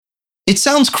It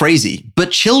sounds crazy,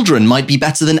 but children might be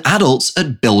better than adults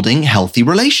at building healthy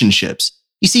relationships.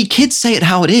 You see, kids say it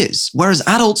how it is, whereas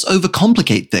adults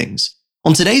overcomplicate things.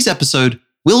 On today's episode,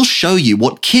 we'll show you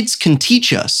what kids can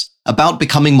teach us about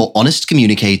becoming more honest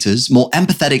communicators, more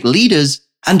empathetic leaders,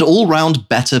 and all-round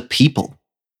better people.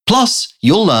 Plus,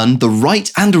 you'll learn the right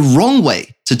and wrong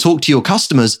way to talk to your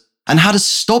customers and how to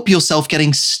stop yourself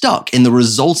getting stuck in the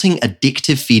resulting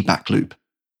addictive feedback loop.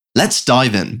 Let's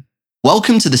dive in.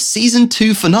 Welcome to the Season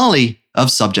 2 finale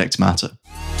of Subject Matter.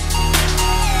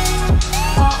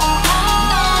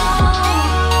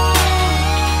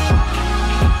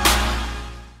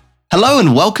 Hello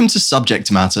and welcome to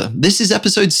Subject Matter. This is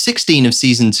episode 16 of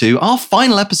Season 2, our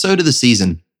final episode of the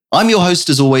season. I'm your host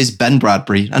as always, Ben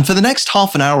Bradbury, and for the next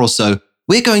half an hour or so,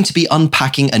 we're going to be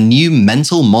unpacking a new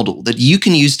mental model that you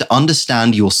can use to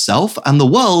understand yourself and the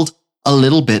world a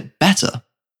little bit better.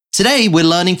 Today, we're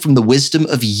learning from the wisdom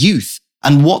of youth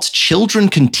and what children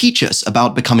can teach us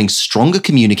about becoming stronger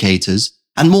communicators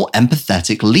and more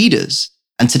empathetic leaders.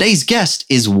 And today's guest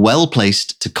is well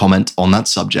placed to comment on that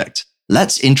subject.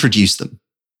 Let's introduce them.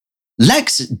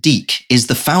 Lex Deak is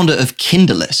the founder of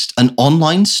Kinderlist, an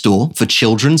online store for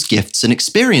children's gifts and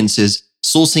experiences,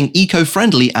 sourcing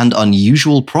eco-friendly and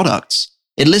unusual products.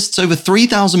 It lists over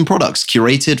 3,000 products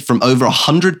curated from over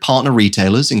 100 partner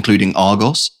retailers, including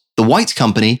Argos, The White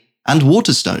Company, and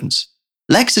Waterstones.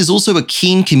 Lex is also a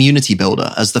keen community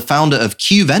builder as the founder of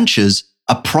Q Ventures,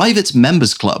 a private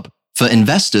members club for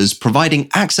investors providing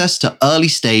access to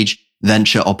early-stage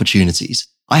venture opportunities.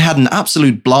 I had an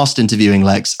absolute blast interviewing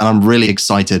Lex, and I'm really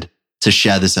excited to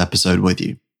share this episode with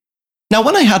you. Now,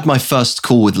 when I had my first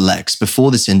call with Lex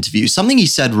before this interview, something he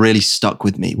said really stuck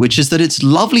with me, which is that it's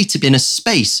lovely to be in a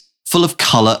space full of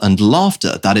color and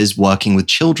laughter, that is, working with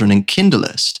children in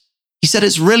Kinderlist. He said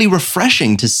it's really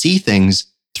refreshing to see things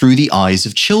through the eyes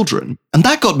of children. And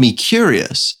that got me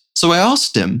curious. So I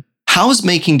asked him, how has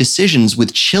making decisions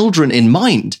with children in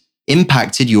mind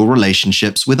impacted your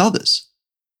relationships with others?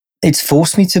 It's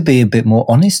forced me to be a bit more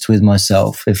honest with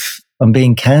myself, if I'm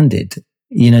being candid,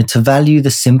 to value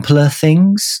the simpler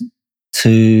things,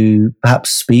 to perhaps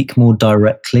speak more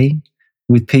directly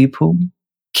with people.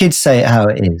 Kids say it how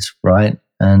it is, right?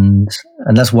 And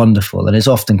that's wonderful. And it's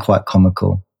often quite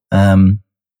comical.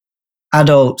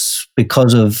 Adults,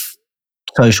 because of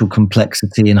social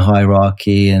complexity and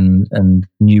hierarchy and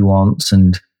nuance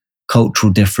and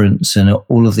cultural difference and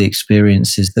all of the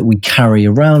experiences that we carry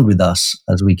around with us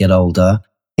as we get older,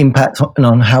 impact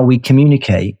on how we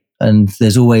communicate. And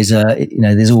there's always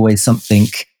something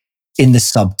in the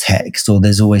subtext, or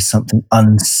there's always something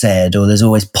unsaid, or there's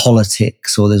always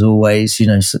politics, or there's always,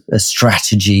 a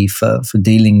strategy for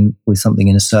dealing with something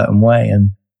in a certain way.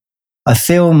 And I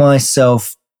feel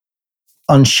myself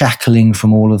unshackling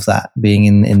from all of that, being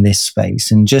in this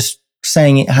space and just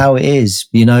saying it how it is.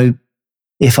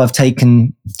 If I've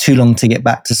taken too long to get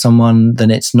back to someone, then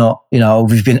it's not,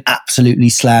 we've been absolutely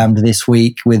slammed this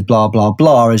week with blah, blah,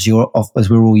 blah, as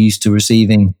we're all used to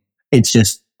receiving. It's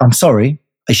just, I'm sorry,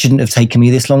 it shouldn't have taken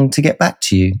me this long to get back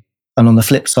to you. And on the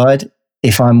flip side,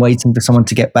 if I'm waiting for someone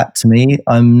to get back to me,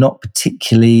 I'm not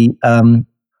particularly, I'm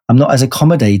not as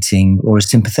accommodating or as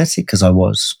sympathetic as I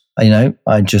was.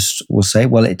 I just will say,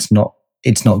 well, it's not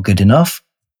good enough.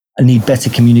 I need better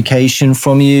communication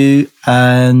from you,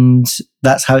 and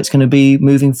that's how it's going to be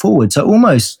moving forward. So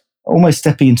almost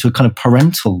stepping into a kind of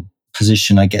parental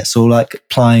position, I guess, or like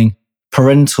applying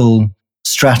parental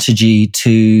strategy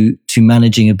to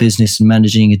managing a business and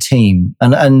managing a team.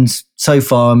 And so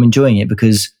far I'm enjoying it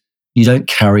because you don't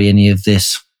carry any of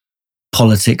this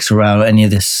politics around, any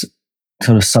of this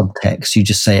sort of subtext. You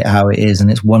just say it how it is, and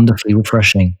it's wonderfully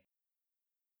refreshing.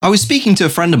 I was speaking to a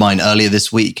friend of mine earlier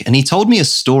this week, and he told me a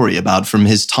story about from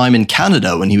his time in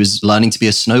Canada when he was learning to be a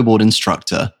snowboard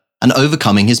instructor and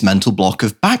overcoming his mental block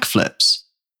of backflips.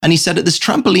 And he said at this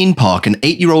trampoline park, an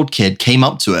 8-year-old kid came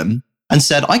up to him and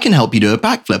said, "I can help you do a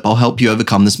backflip. I'll help you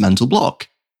overcome this mental block."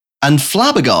 And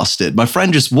flabbergasted, my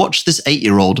friend just watched this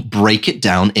 8-year-old break it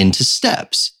down into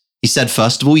steps. He said,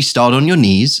 first of all, you start on your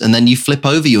knees, and then you flip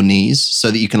over your knees so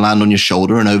that you can land on your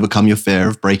shoulder and overcome your fear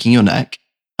of breaking your neck.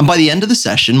 And by the end of the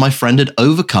session, my friend had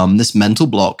overcome this mental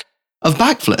block of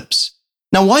backflips.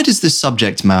 Now, why does this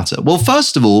subject matter? Well,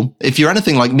 first of all, if you're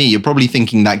anything like me, you're probably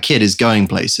thinking that kid is going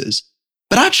places.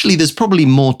 But actually, there's probably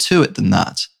more to it than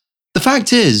that. The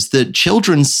fact is that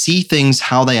children see things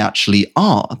how they actually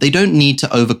are. They don't need to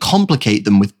overcomplicate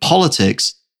them with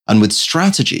politics and with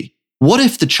strategy. What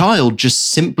if the child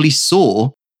just simply saw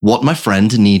what my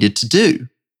friend needed to do?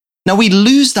 Now, we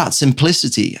lose that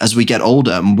simplicity as we get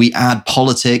older and we add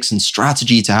politics and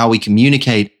strategy to how we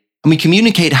communicate. And we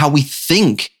communicate how we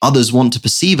think others want to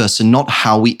perceive us and not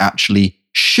how we actually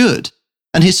should.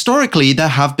 And historically, there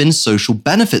have been social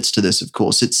benefits to this, of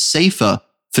course. It's safer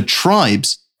for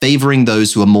tribes favoring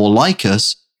those who are more like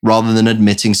us rather than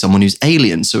admitting someone who's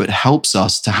alien. So it helps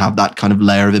us to have that kind of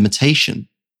layer of imitation.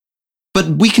 But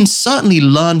we can certainly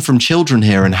learn from children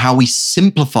here and how we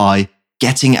simplify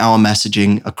getting our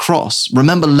messaging across.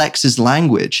 Remember Lex's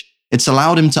language. It's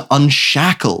allowed him to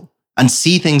unshackle and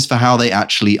see things for how they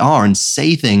actually are and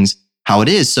say things how it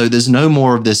is. So there's no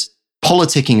more of this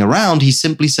politicking around. He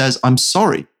simply says, I'm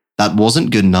sorry, that wasn't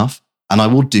good enough, and I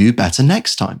will do better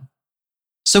next time.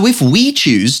 So if we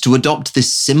choose to adopt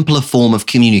this simpler form of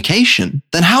communication,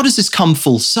 then how does this come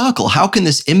full circle? How can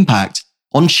this impact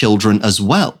on children as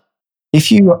well?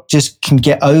 If you just can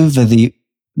get over the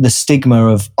stigma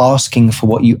of asking for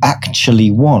what you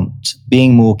actually want,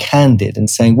 being more candid and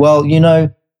saying, well,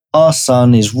 our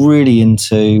son is really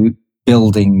into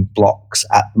building blocks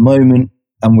at the moment,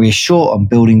 and we're short on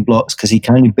building blocks because he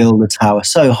can only build a tower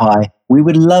so high. We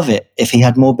would love it if he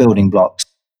had more building blocks.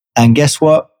 And guess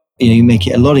what? You make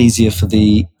it a lot easier for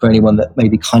anyone that may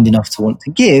be kind enough to want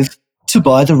to give to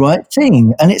buy the right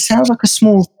thing. And it sounds like a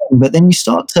small thing, but then you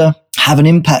start to have an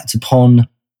impact upon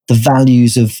the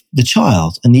values of the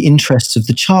child and the interests of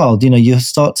the child. You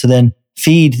start to then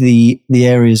feed the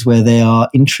areas where they are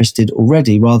interested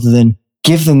already, rather than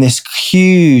give them this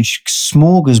huge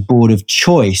smorgasbord of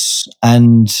choice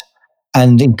and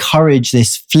encourage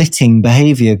this flitting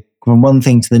behavior from one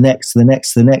thing to the next, to the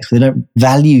next, to the next. They don't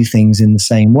value things in the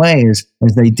same way as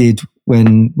they did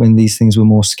when these things were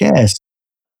more scarce.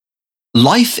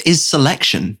 Life is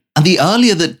selection. And the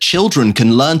earlier that children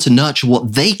can learn to nurture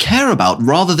what they care about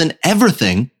rather than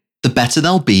everything, the better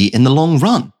they'll be in the long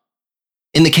run.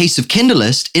 In the case of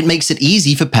Kinderlist, it makes it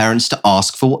easy for parents to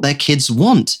ask for what their kids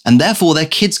want, and therefore their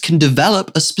kids can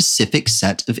develop a specific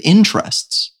set of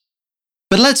interests.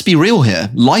 But let's be real here,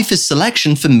 life is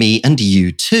selection for me and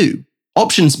you too.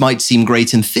 Options might seem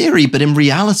great in theory, but in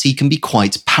reality can be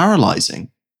quite paralyzing.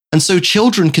 And so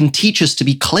children can teach us to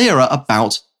be clearer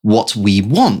about what we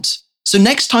want. So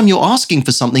next time you're asking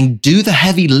for something, do the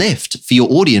heavy lift for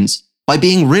your audience by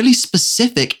being really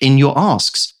specific in your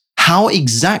asks. How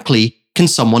exactly can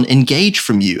someone engage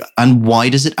from you, and why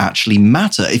does it actually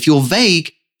matter? If you're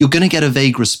vague, you're going to get a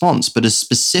vague response, but a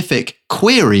specific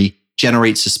query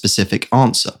generates a specific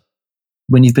answer.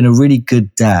 When you've been a really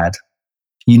good dad,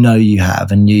 you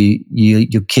have, and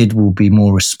your kid will be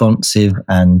more responsive,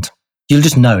 and you'll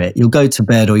just know it. You'll go to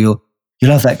bed, or you'll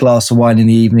have that glass of wine in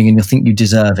the evening, and you'll think you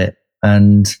deserve it.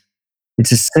 And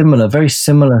it's a very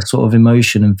similar sort of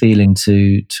emotion and feeling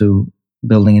to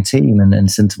building a team and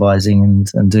incentivizing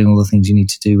and doing all the things you need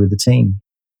to do with the team.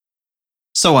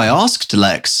 So I asked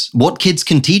Lex what kids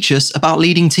can teach us about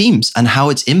leading teams and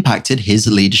how it's impacted his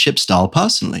leadership style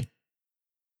personally.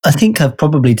 I think I've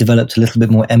probably developed a little bit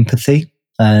more empathy,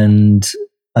 and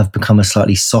I've become a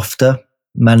slightly softer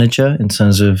manager in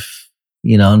terms of,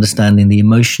 understanding the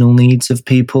emotional needs of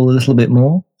people a little bit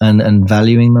more and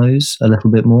valuing those a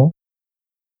little bit more.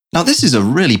 Now, this is a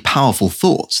really powerful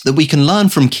thought, that we can learn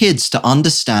from kids to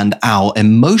understand our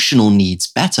emotional needs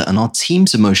better and our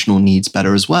team's emotional needs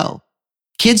better as well.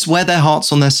 Kids wear their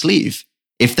hearts on their sleeve.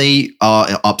 If they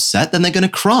are upset, then they're going to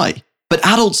cry. But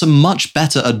adults are much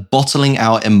better at bottling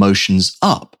our emotions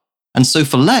up. And so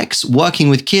for Lex, working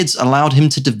with kids allowed him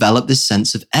to develop this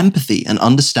sense of empathy and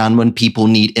understand when people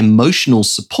need emotional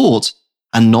support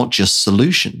and not just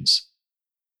solutions.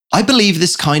 I believe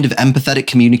this kind of empathetic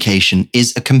communication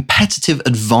is a competitive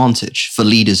advantage for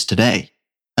leaders today.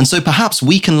 And so perhaps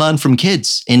we can learn from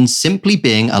kids in simply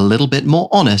being a little bit more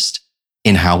honest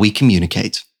in how we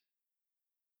communicate.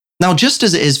 Now, just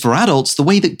as it is for adults, the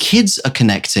way that kids are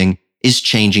connecting is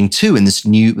changing too in this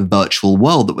new virtual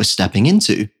world that we're stepping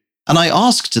into. And I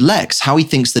asked Lex how he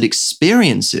thinks that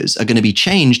experiences are going to be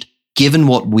changed given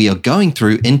what we are going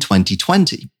through in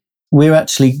 2020. We're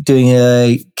actually doing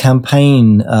a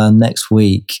campaign next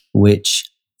week, which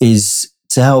is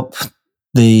to help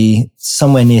the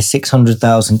somewhere near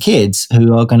 600,000 kids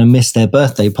who are going to miss their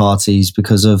birthday parties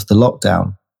because of the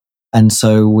lockdown. And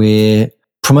so we're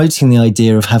promoting the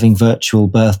idea of having virtual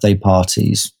birthday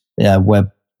parties,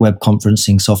 web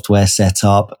conferencing software set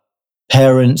up,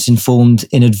 parents informed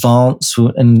in advance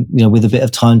and with a bit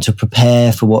of time to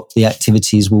prepare for what the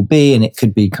activities will be. And it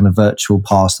could be kind of virtual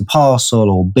pass the parcel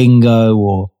or bingo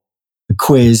or a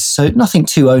quiz. So nothing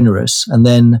too onerous. And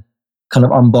then kind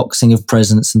of unboxing of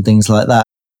presents and things like that.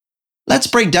 Let's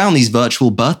break down these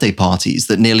virtual birthday parties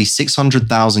that nearly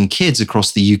 600,000 kids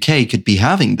across the UK could be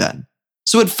having then.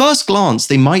 So at first glance,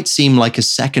 they might seem like a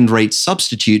second-rate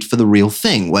substitute for the real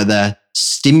thing, where they're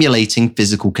stimulating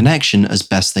physical connection as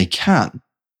best they can.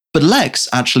 But Lex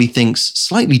actually thinks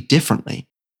slightly differently.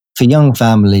 For young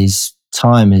families,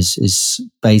 time is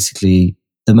basically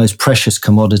the most precious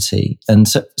commodity. And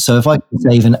so if I can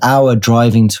save an hour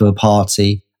driving to a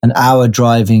party, an hour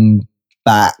driving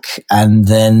back, and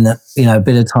then, a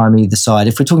bit of time either side,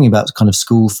 if we're talking about kind of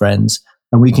school friends,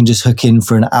 and we can just hook in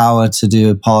for an hour to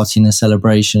do a party and a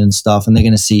celebration and stuff, and they're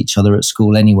going to see each other at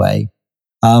school anyway.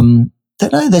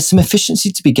 Don't know, there's some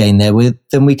efficiency to be gained there.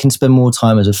 Then we can spend more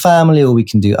time as a family, or we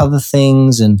can do other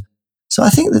things. And so I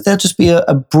think that there'll just be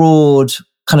a broad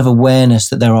kind of awareness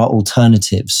that there are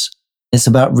alternatives. It's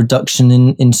about reduction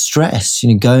in stress,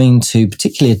 going to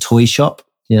particularly a toy shop.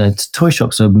 Toy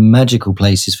shops are magical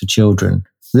places for children,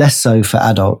 less so for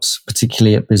adults,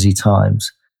 particularly at busy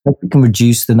times. We can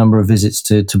reduce the number of visits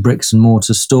to bricks and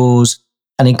mortar stores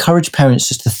and encourage parents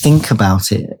just to think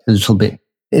about it a little bit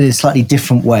in a slightly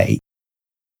different way.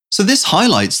 So this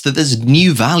highlights that there's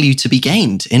new value to be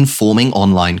gained in forming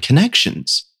online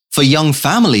connections. For young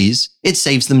families, it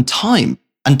saves them time,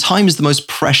 and time is the most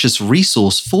precious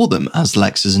resource for them, as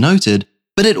Lex has noted,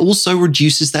 but it also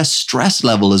reduces their stress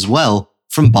level as well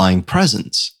from buying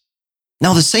presents.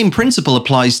 Now, the same principle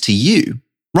applies to you.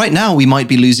 Right now, we might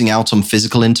be losing out on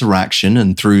physical interaction,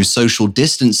 and through social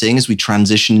distancing as we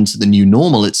transition into the new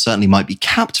normal, it certainly might be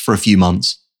capped for a few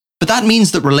months. But that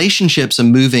means that relationships are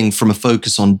moving from a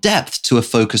focus on depth to a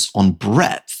focus on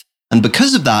breadth. And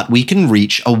because of that, we can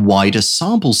reach a wider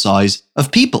sample size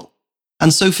of people.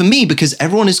 And so for me, because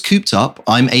everyone is cooped up,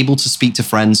 I'm able to speak to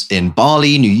friends in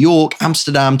Bali, New York,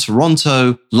 Amsterdam,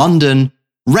 Toronto, London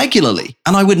regularly.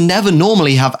 And I would never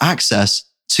normally have access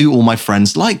to all my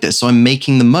friends like this. So I'm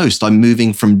making the most. I'm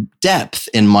moving from depth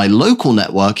in my local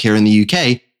network here in the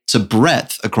UK to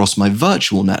breadth across my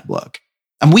virtual network.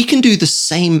 And we can do the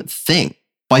same thing.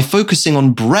 By focusing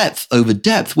on breadth over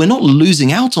depth, we're not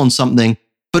losing out on something,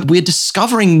 but we're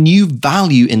discovering new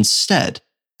value instead.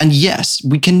 And yes,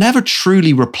 we can never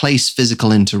truly replace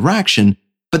physical interaction,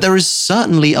 but there is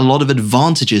certainly a lot of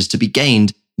advantages to be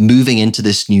gained moving into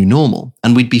this new normal,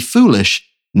 and we'd be foolish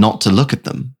not to look at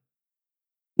them.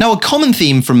 Now, a common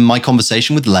theme from my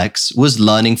conversation with Lex was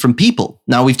learning from people.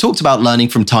 Now, we've talked about learning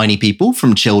from tiny people,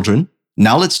 from children.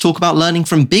 Now let's talk about learning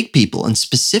from big people, and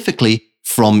specifically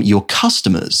from your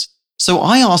customers. So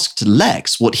I asked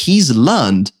Lex what he's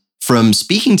learned from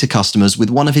speaking to customers with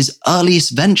one of his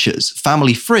earliest ventures,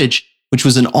 Family Fridge, which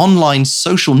was an online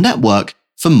social network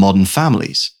for modern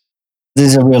families.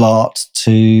 There's a real art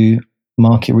to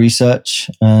market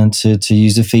research and to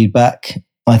user feedback.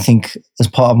 I think as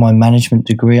part of my management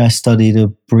degree, I studied a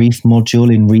brief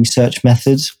module in research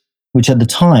methods, which at the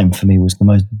time for me was the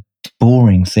most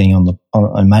boring thing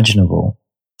imaginable.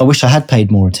 I wish I had paid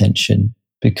more attention,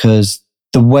 because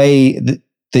the way that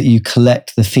you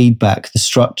collect the feedback, the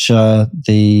structure,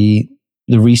 the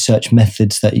research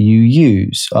methods that you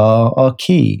use are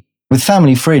key. With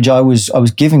Family Fridge, I was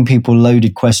giving people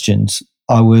loaded questions.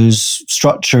 I was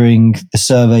structuring the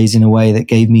surveys in a way that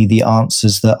gave me the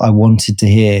answers that I wanted to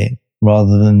hear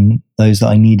rather than those that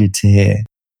I needed to hear.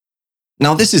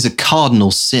 Now, this is a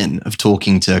cardinal sin of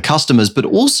talking to customers, but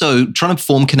also trying to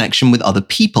form connection with other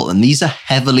people. And these are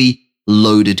heavily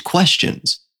loaded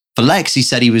questions. For Lex, he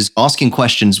said he was asking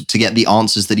questions to get the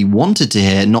answers that he wanted to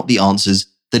hear, not the answers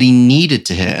that he needed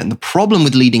to hear. And the problem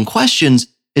with leading questions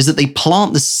is that they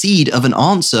plant the seed of an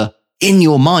answer in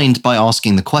your mind by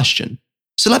asking the question.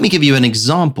 So let me give you an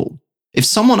example. If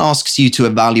someone asks you to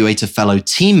evaluate a fellow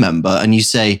team member and you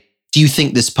say, "Do you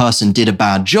think this person did a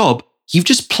bad job?" You've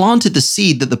just planted the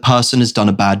seed that the person has done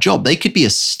a bad job. They could be a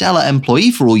stellar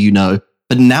employee for all you know,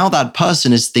 but now that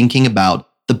person is thinking about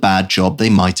the bad job they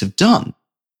might have done.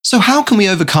 So how can we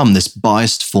overcome this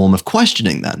biased form of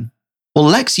questioning then? Well,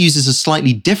 Lex uses a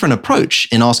slightly different approach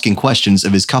in asking questions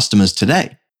of his customers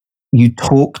today. You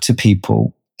talk to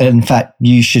people. In fact,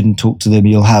 you shouldn't talk to them.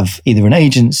 You'll have either an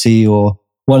agency or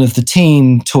one of the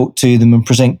team talk to them and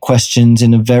present questions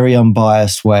in a very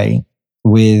unbiased way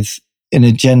with an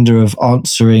agenda of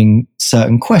answering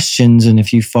certain questions. And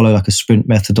if you follow like a sprint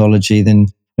methodology, then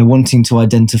you're wanting to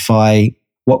identify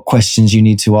what questions you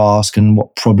need to ask and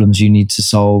what problems you need to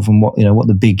solve and what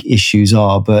the big issues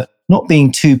are, but not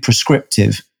being too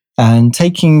prescriptive and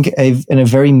taking in a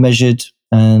very measured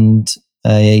and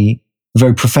a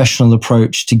very professional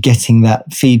approach to getting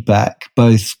that feedback,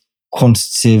 both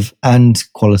quantitative and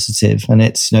qualitative. And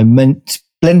it's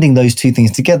blending those two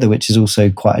things together, which is also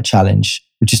quite a challenge,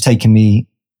 which has taken me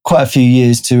quite a few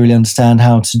years to really understand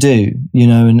how to do,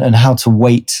 and how to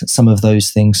weight some of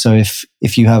those things. So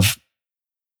if you have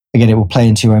again, it will play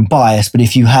into your own bias. But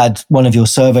if you had one of your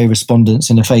survey respondents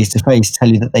in a face-to-face tell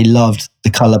you that they loved the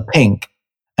color pink,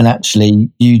 and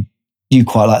actually you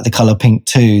quite like the color pink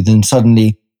too, then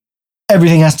suddenly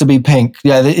everything has to be pink.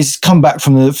 Yeah, it's come back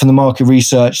from the market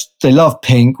research. They love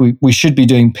pink. We should be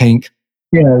doing pink.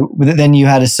 Then you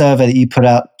had a survey that you put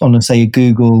out on, say, a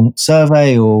Google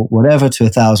survey or whatever to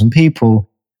 1,000 people,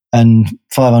 and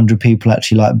 500 people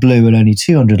actually like blue and only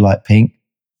 200 like pink.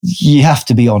 You have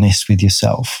to be honest with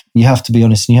yourself. You have to be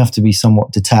honest, and you have to be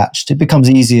somewhat detached. It becomes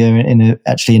easier in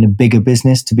a bigger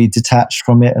business to be detached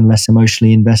from it and less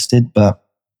emotionally invested. But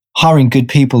hiring good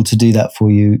people to do that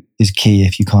for you is key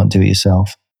if you can't do it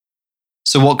yourself.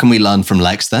 So what can we learn from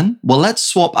Lex then? Well, let's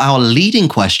swap our leading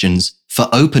questions for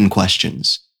open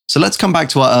questions. So let's come back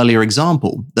to our earlier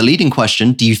example. The leading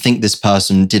question, do you think this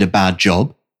person did a bad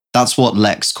job? That's what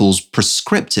Lex calls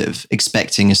prescriptive,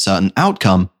 expecting a certain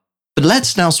outcome. But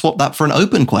let's now swap that for an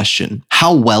open question.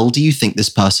 How well do you think this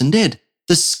person did?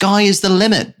 The sky is the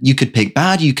limit. You could pick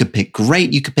bad, you could pick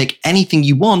great, you could pick anything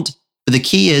you want. But the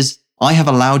key is, I have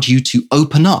allowed you to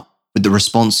open up with the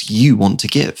response you want to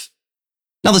give.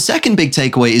 Now, the second big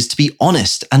takeaway is to be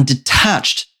honest and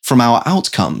detached from our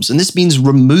outcomes. And this means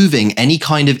removing any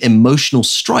kind of emotional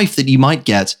strife that you might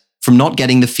get from not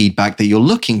getting the feedback that you're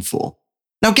looking for.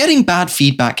 Now, getting bad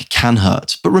feedback can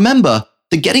hurt, but remember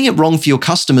that getting it wrong for your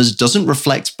customers doesn't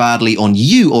reflect badly on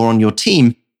you or on your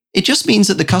team. It just means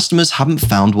that the customers haven't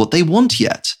found what they want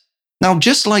yet. Now,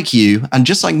 just like you and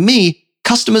just like me,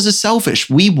 customers are selfish.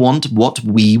 We want what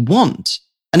we want.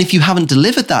 And if you haven't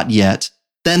delivered that yet,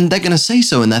 then they're going to say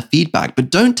so in their feedback.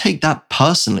 But don't take that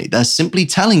personally. They're simply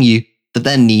telling you that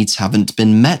their needs haven't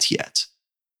been met yet.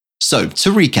 So,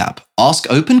 to recap,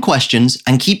 ask open questions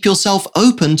and keep yourself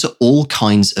open to all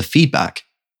kinds of feedback.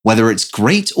 Whether it's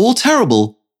great or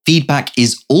terrible, feedback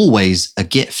is always a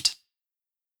gift.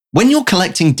 When you're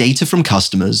collecting data from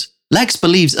customers, Lex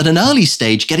believes at an early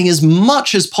stage, getting as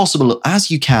much as possible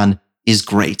as you can is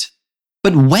great.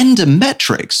 But when do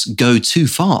metrics go too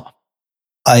far?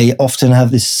 I often have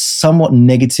this somewhat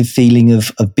negative feeling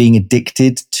of being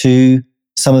addicted to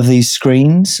some of these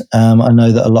screens. I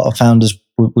know that a lot of founders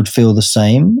would feel the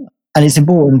same. And it's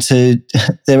important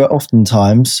there are often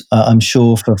times, I'm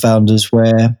sure, for founders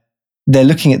where they're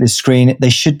looking at this screen,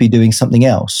 they should be doing something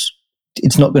else.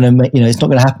 It's not going to, it's not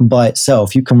going to happen by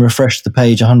itself. You can refresh the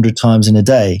page 100 times in a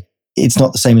day. It's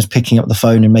not the same as picking up the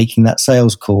phone and making that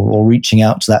sales call or reaching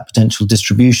out to that potential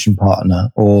distribution partner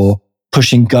or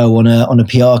pushing go on a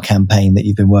PR campaign that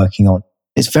you've been working on.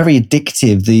 It's very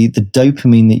addictive. The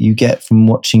dopamine that you get from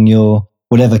watching your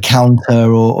whatever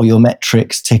counter or your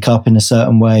metrics tick up in a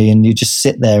certain way, and you just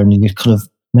sit there and you kind of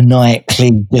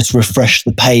maniacally just refresh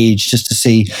the page just to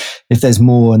see if there's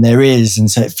more, and there is,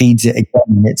 and so it feeds it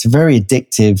again. It's a very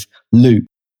addictive loop.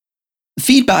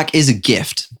 Feedback is a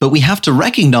gift, but we have to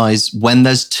recognize when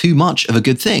there's too much of a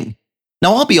good thing.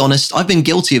 Now, I'll be honest, I've been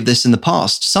guilty of this in the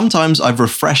past. Sometimes I've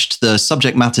refreshed the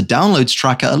subject matter downloads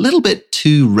tracker a little bit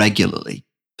too regularly.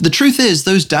 But the truth is,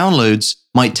 those downloads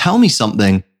might tell me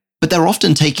something, but they're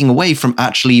often taking away from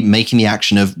actually making the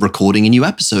action of recording a new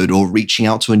episode or reaching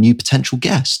out to a new potential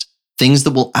guest, things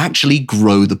that will actually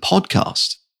grow the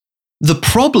podcast. The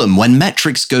problem when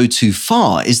metrics go too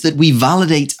far is that we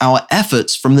validate our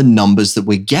efforts from the numbers that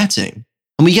we're getting,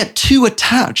 and we get too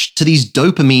attached to these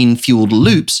dopamine-fueled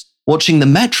loops, watching the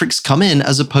metrics come in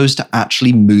as opposed to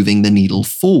actually moving the needle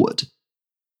forward.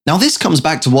 Now, this comes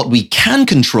back to what we can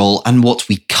control and what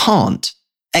we can't.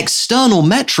 External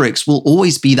metrics will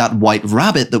always be that white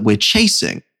rabbit that we're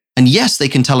chasing. And yes, they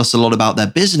can tell us a lot about their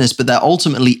business, but they're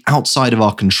ultimately outside of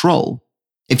our control.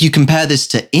 If you compare this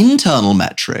to internal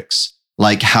metrics,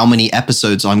 like how many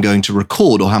episodes I'm going to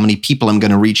record or how many people I'm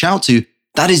going to reach out to,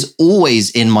 that is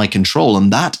always in my control,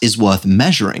 and that is worth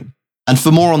measuring. And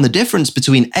for more on the difference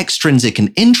between extrinsic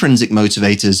and intrinsic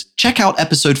motivators, check out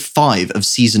episode 5 of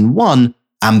season 1,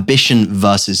 Ambition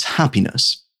versus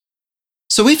Happiness.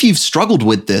 So if you've struggled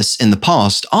with this in the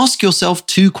past, ask yourself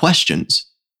 2 questions.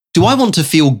 Do I want to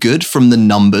feel good from the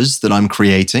numbers that I'm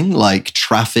creating, like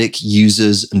traffic,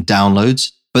 users, and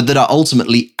downloads, but that are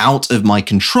ultimately out of my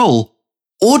control?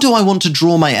 Or do I want to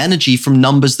draw my energy from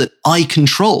numbers that I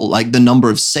control, like the number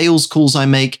of sales calls I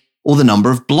make or the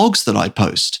number of blogs that I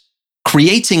post?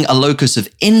 Creating a locus of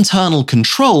internal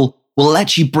control will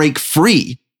let you break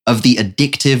free of the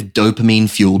addictive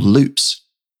dopamine-fueled loops.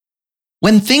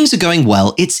 When things are going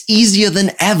well, it's easier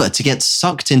than ever to get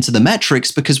sucked into the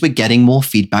metrics because we're getting more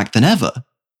feedback than ever.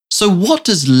 So what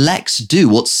does Lex do?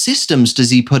 What systems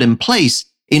does he put in place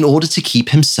in order to keep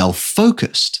himself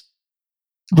focused?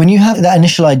 When you have that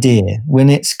initial idea, when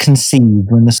it's conceived,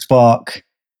 when the spark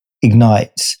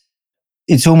ignites,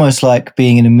 it's almost like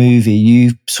being in a movie.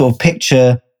 You sort of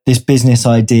picture this business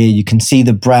idea. You can see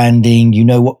the branding. You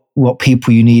know what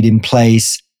people you need in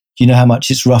place. You know how much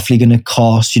it's roughly going to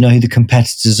cost. You know who the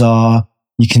competitors are.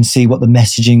 You can see what the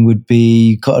messaging would be.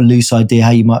 You've got a loose idea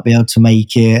how you might be able to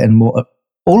make it. And more.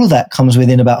 All of that comes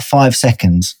within about 5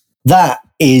 seconds. That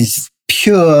is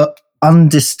pure,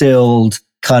 undistilled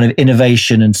kind of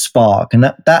innovation and spark. And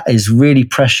that is really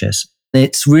precious.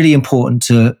 It's really important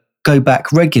to go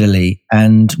back regularly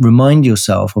and remind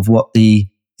yourself of what the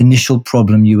initial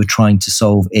problem you were trying to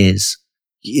solve is.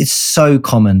 It's so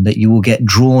common that you will get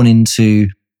drawn into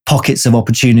pockets of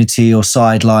opportunity or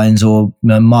sidelines or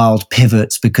mild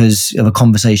pivots because of a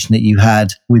conversation that you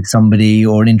had with somebody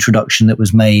or an introduction that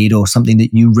was made or something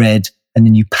that you read, and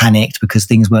then you panicked because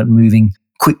things weren't moving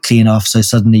quickly enough. So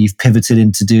suddenly you've pivoted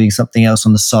into doing something else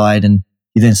on the side, and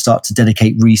you then start to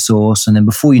dedicate resource. And then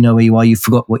before you know where you are, you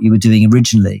forgot what you were doing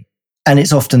originally. And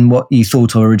it's often what you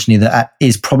thought of originally that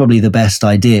is probably the best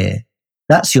idea.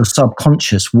 That's your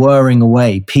subconscious whirring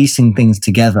away, piecing things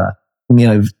together.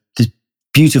 This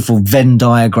beautiful Venn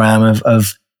diagram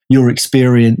of your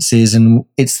experiences, and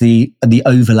it's the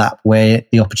overlap where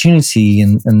the opportunity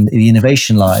and the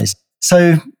innovation lies.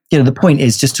 So, the point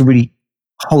is just to really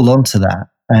hold on to that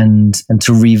and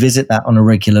to revisit that on a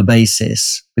regular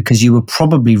basis, because you were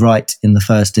probably right in the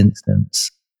first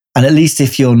instance. And at least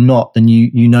if you're not, then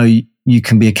you know you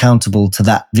can be accountable to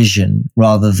that vision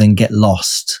rather than get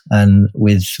lost and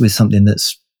with something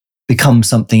that's become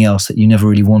something else that you never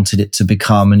really wanted it to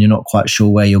become, and you're not quite sure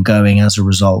where you're going as a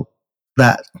result.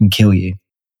 That can kill you.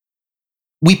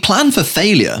 We plan for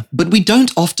failure, but we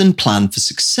don't often plan for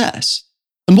success.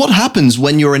 And what happens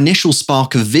when your initial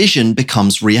spark of vision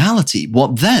becomes reality?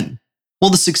 What then?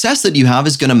 Well, the success that you have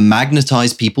is going to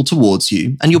magnetize people towards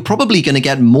you, and you're probably going to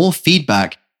get more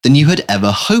feedback than you had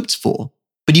ever hoped for.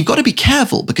 But you've got to be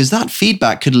careful, because that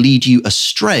feedback could lead you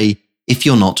astray if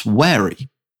you're not wary.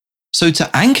 So to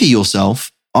anchor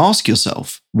yourself, ask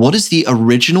yourself, what is the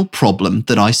original problem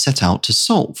that I set out to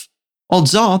solve?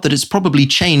 Odds are that it's probably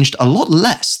changed a lot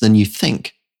less than you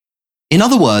think. In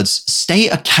other words, stay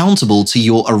accountable to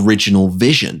your original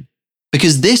vision,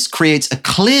 because this creates a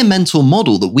clear mental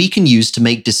model that we can use to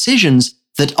make decisions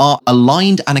that are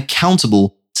aligned and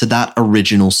accountable to that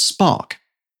original spark.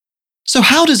 So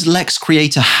how does Lex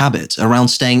create a habit around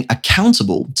staying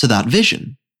accountable to that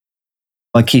vision?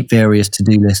 I keep various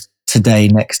to-do lists, today,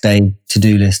 next day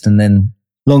to-do list, and then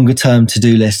longer term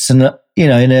to-do lists. And,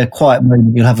 in a quiet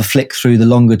moment, you'll have a flick through the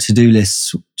longer to-do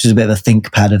lists, which is a bit of a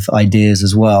think pad of ideas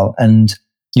as well. And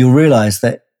you'll realize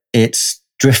that it's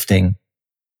drifting.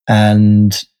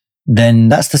 And then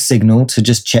that's the signal to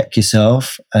just check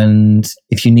yourself. And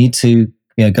if you need to,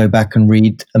 go back and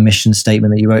read a mission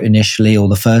statement that you wrote initially, or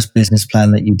the first business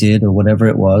plan that you did, or whatever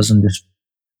it was, and just,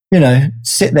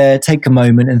 sit there, take a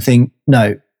moment and think,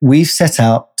 no, we've set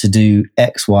out to do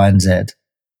X, Y, and Z.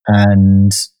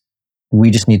 And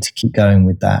we just need to keep going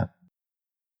with that.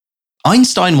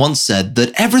 Einstein once said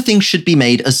that everything should be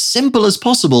made as simple as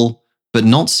possible, but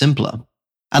not simpler.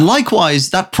 And likewise,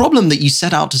 that problem that you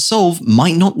set out to solve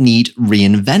might not need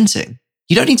reinventing.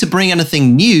 You don't need to bring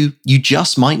anything new, you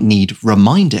just might need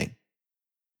reminding.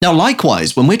 Now,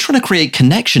 likewise, when we're trying to create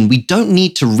connection, we don't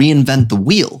need to reinvent the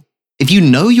wheel. If you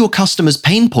know your customer's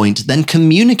pain point, then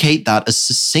communicate that as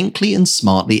succinctly and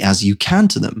smartly as you can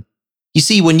to them. You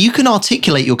see, when you can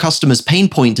articulate your customer's pain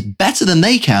point better than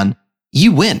they can,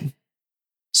 you win.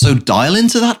 So dial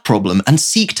into that problem and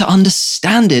seek to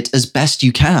understand it as best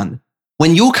you can.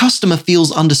 When your customer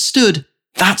feels understood,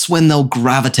 that's when they'll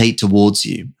gravitate towards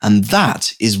you. And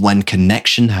that is when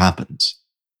connection happens.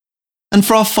 And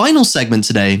for our final segment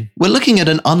today, we're looking at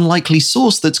an unlikely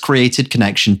source that's created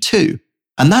connection too,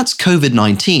 and that's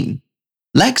COVID-19.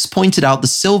 Lex pointed out the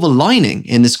silver lining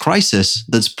in this crisis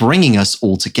that's bringing us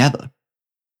all together.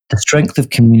 The strength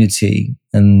of community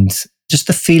and just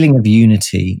the feeling of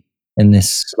unity in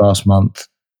this last month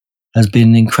has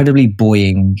been incredibly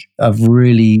buoying. I've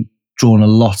really drawn a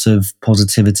lot of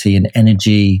positivity and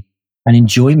energy and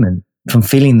enjoyment from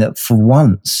feeling that for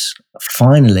once,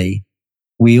 finally,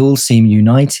 we all seem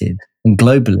united and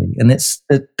globally. And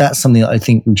that's something that I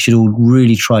think we should all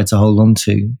really try to hold on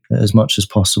to as much as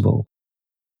possible.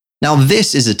 Now,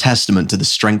 this is a testament to the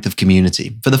strength of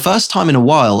community. For the first time in a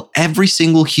while, every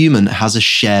single human has a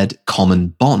shared common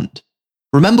bond.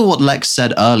 Remember what Lex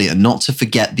said earlier, not to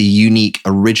forget the unique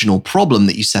original problem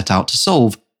that you set out to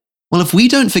solve. Well, if we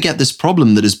don't forget this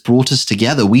problem that has brought us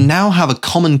together, we now have a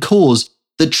common cause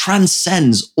that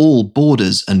transcends all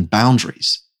borders and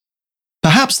boundaries.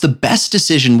 Perhaps the best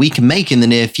decision we can make in the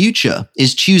near future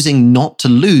is choosing not to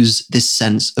lose this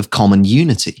sense of common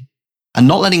unity. and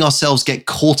not letting ourselves get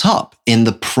caught up in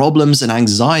the problems and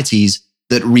anxieties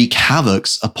that wreak havoc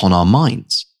upon our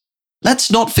minds.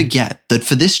 Let's not forget that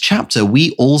for this chapter,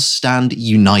 we all stand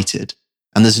united,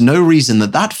 and there's no reason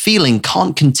that that feeling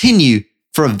can't continue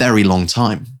for a very long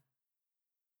time.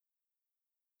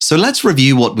 So let's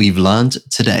review what we've learned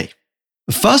today.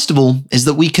 First of all is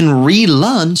that we can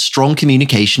relearn strong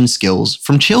communication skills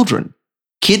from children.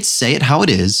 Kids say it how it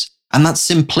is, and that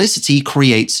simplicity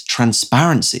creates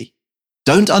transparency.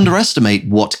 Don't underestimate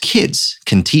what kids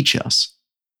can teach us.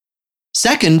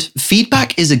 Second,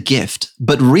 feedback is a gift,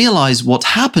 but realize what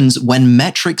happens when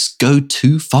metrics go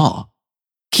too far.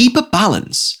 Keep a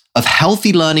balance of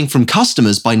healthy learning from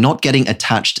customers by not getting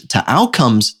attached to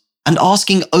outcomes and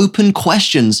asking open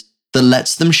questions that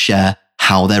lets them share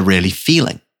how they're really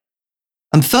feeling.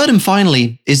 And third and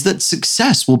finally is that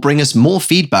success will bring us more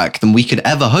feedback than we could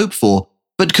ever hope for,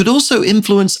 but could also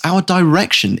influence our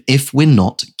direction if we're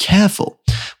not careful.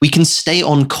 We can stay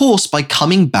on course by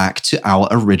coming back to our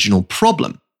original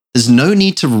problem. There's no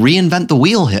need to reinvent the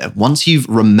wheel here. Once you've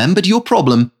remembered your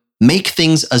problem, make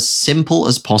things as simple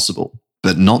as possible,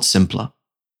 but not simpler.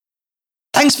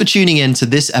 Thanks for tuning in to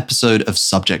this episode of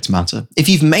Subject Matter. If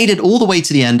you've made it all the way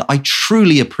to the end, I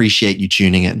truly appreciate you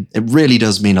tuning in. It really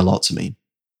does mean a lot to me.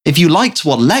 If you liked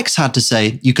what Lex had to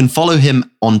say, you can follow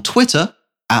him on Twitter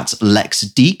at Lex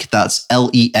Deak, that's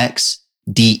LEXDEAK,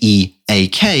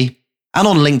 and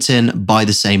on LinkedIn by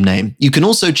the same name. You can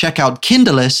also check out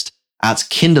Kinderlist at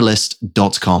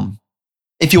kinderlist.com.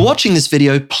 If you're watching this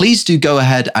video, please do go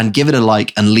ahead and give it a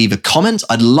like and leave a comment.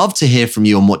 I'd love to hear from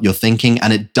you on what you're thinking,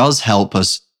 and it does help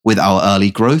us with our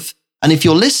early growth. And if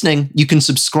you're listening, you can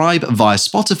subscribe via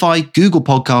Spotify, Google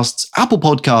Podcasts, Apple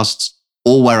Podcasts,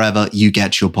 or wherever you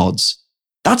get your pods.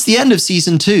 That's the end of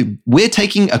season 2. We're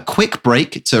taking a quick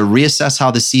break to reassess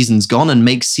how the season's gone and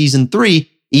make season 3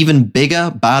 even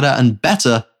bigger, badder, and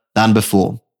better than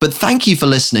before. But thank you for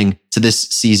listening to this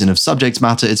season of Subject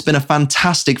Matter. It's been a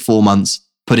fantastic 4 months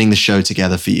putting the show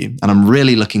together for you, and I'm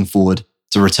really looking forward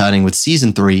to returning with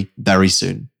season 3 very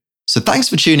soon. So thanks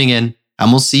for tuning in,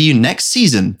 and we'll see you next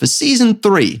season for season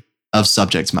 3 of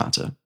Subject Matter.